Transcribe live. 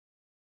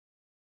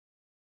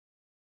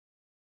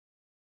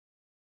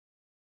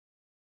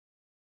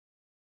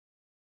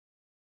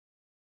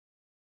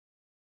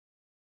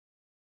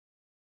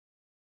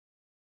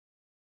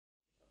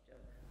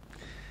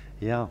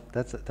Yeah,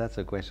 that's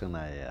a question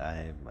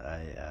I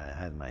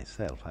had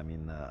myself. I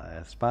mean,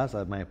 as part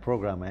of my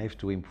program, I have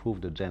to improve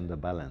the gender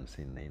balance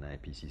in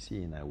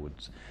IPCC, and I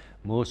would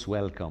most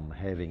welcome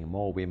having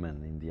more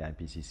women in the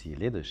IPCC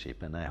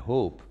leadership. And I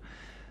hope,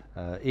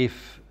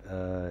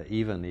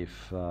 even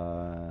if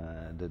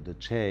the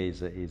chair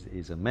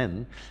is a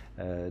man,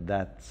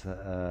 that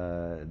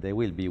there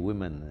will be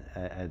women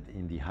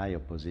in the higher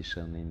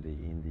position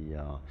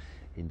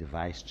in the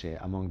vice chair,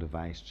 among the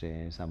vice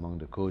chairs, among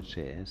the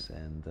co-chairs,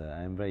 and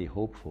I'm very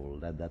hopeful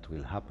that that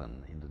will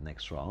happen in the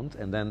next round.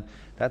 And then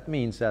that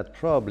means that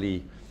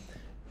probably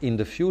in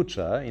the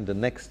future, in the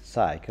next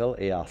cycle,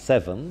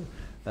 AR7,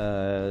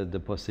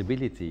 the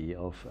possibility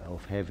of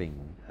having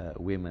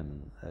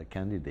women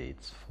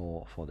candidates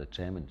for the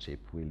chairmanship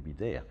will be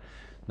there.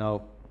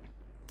 Now,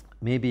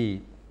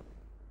 maybe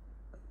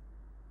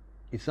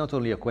it's not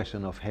only a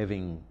question of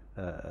having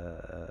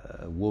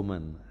a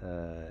woman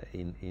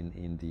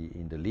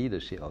in the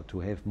leadership, or to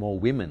have more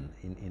women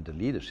in the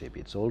leadership.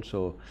 It's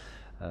also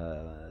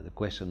the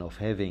question of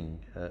having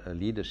a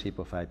leadership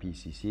of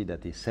IPCC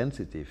that is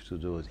sensitive to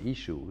those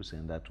issues,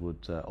 and that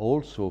would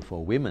also,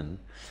 for women,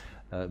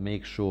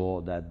 make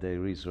sure that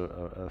there is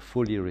a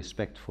fully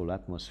respectful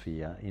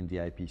atmosphere in the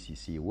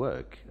IPCC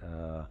work,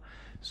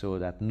 so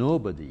that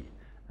nobody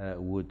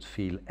would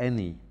feel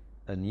any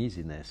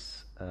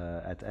uneasiness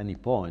at any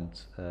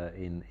point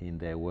in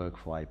their work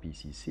for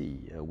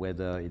IPCC,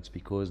 whether it's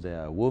because they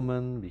are a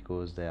woman,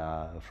 because they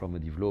are from a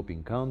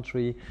developing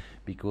country,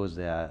 because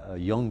they are a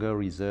younger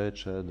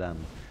researcher than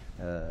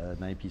an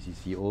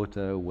IPCC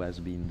author who has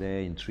been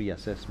there in 3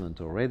 assessments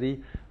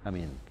already. I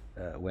mean,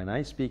 when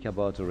I speak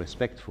about a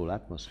respectful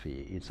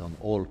atmosphere, it's on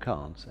all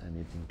counts, and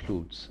it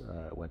includes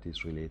what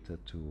is related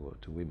to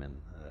women,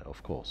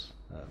 of course.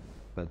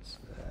 But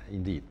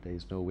indeed, there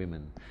is no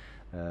women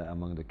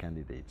among the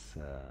candidates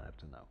up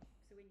to now.